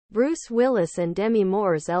Bruce Willis and Demi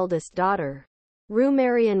Moore's eldest daughter,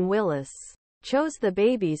 Rumer Willis, chose the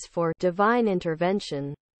babies for divine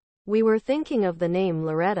intervention. We were thinking of the name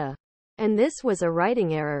Loretta, and this was a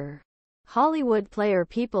writing error. Hollywood Player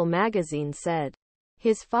People magazine said.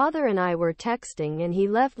 His father and I were texting and he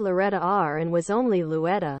left Loretta R and was only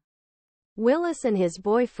Luetta. Willis and his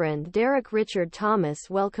boyfriend Derek Richard Thomas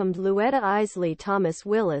welcomed Luetta Isley Thomas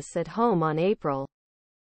Willis at home on April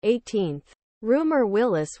 18. Rumer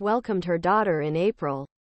Willis welcomed her daughter in April.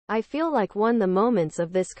 I feel like one the moments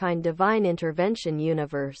of this kind divine intervention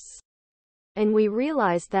universe. And we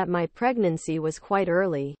realized that my pregnancy was quite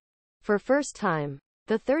early. For first time,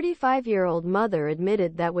 the 35-year-old mother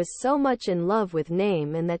admitted that was so much in love with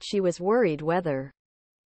name and that she was worried whether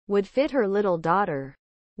would fit her little daughter.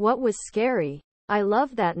 What was scary? I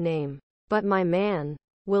love that name. But my man,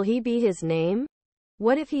 will he be his name?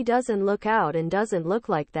 What if he doesn't look out and doesn't look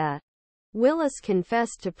like that? Willis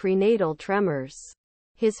confessed to prenatal tremors.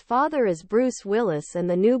 His father is Bruce Willis and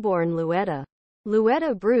the newborn Luetta.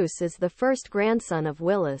 Luetta Bruce is the first grandson of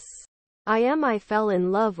Willis. I fell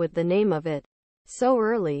in love with the name of it so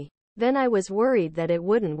early. Then I was worried that it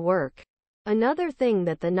wouldn't work. Another thing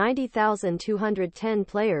that the 90,210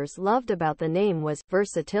 players loved about the name was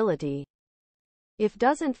versatility. If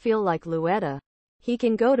doesn't feel like Luetta, he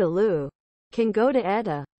can go to Lou. Can go to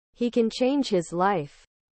Etta. He can change his life.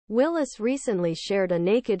 Willis recently shared a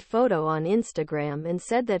naked photo on Instagram and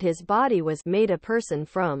said that his body was made a person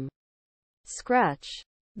from scratch.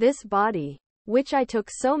 This body, which I took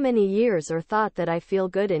so many years or thought that I feel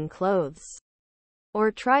good in clothes.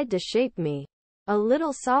 Or tried to shape me. A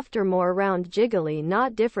little softer, more round, jiggly,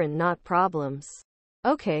 not different, not problems.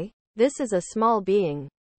 Okay, this is a small being.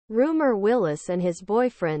 Rumer Willis and his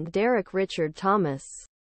boyfriend Derek Richard Thomas.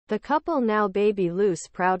 The couple now baby loose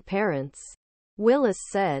proud parents. Willis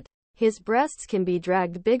said, his breasts can be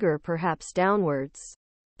dragged bigger, perhaps downwards.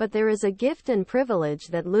 But there is a gift and privilege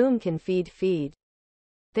that Loom can feed.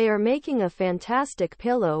 They are making a fantastic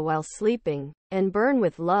pillow while sleeping, and burn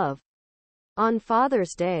with love. On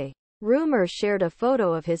Father's Day, Rumer shared a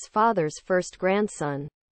photo of his father's first grandson.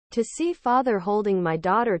 To see father holding my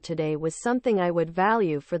daughter today was something I would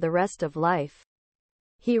value for the rest of life.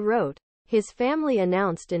 He wrote. His family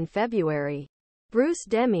announced in February. Bruce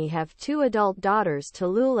Demi have 2 adult daughters,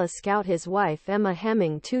 Tallulah Scout, his wife Emma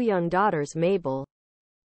Hemming, 2 young daughters, Mabel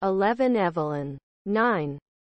 11, Evelyn 9.